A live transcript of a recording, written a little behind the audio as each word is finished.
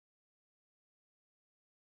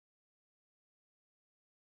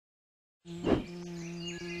The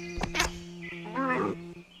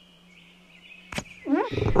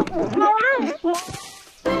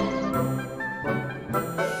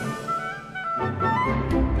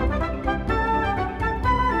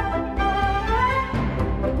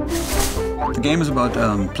game is about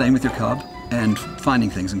playing with your cub and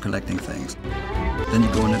finding things and collecting things. Then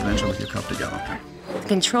you go on an adventure with your cub together. The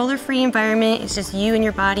controller-free environment is just you and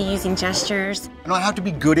your body using gestures. I don't have to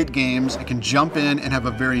be good at games. I can jump in and have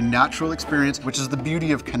a very natural experience, which is the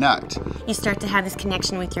beauty of Kinect. You start to have this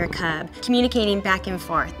connection with your cub, communicating back and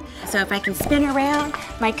forth. So if I can spin around,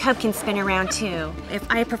 my cub can spin around too. If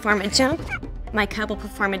I perform a jump, my cub will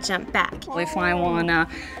perform a jump back. If I want to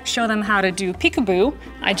show them how to do peekaboo,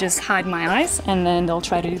 I just hide my eyes and then they'll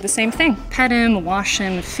try to do the same thing. Pet him, wash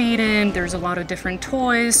him, feed him, there's a lot of different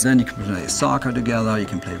toys. Then you can play soccer together, you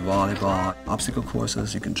can play volleyball, obstacle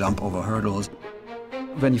courses, you can jump over hurdles.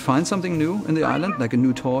 When you find something new in the island, like a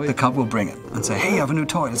new toy, the cub will bring it and say, hey, I have a new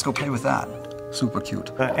toy, let's go play with that. Super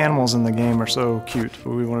cute. The animals in the game are so cute.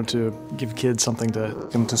 We wanted to give kids something to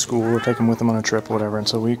take them to school or take them with them on a trip or whatever, and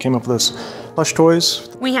so we came up with this plush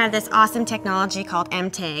toys. We have this awesome technology called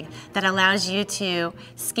M-Tag that allows you to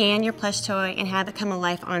scan your plush toy and have it come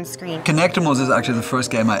alive on screen. Kinectimals is actually the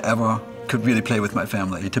first game I ever could really play with my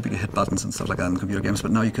family. You typically hit buttons and stuff like that in computer games,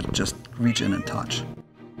 but now you could just reach in and touch.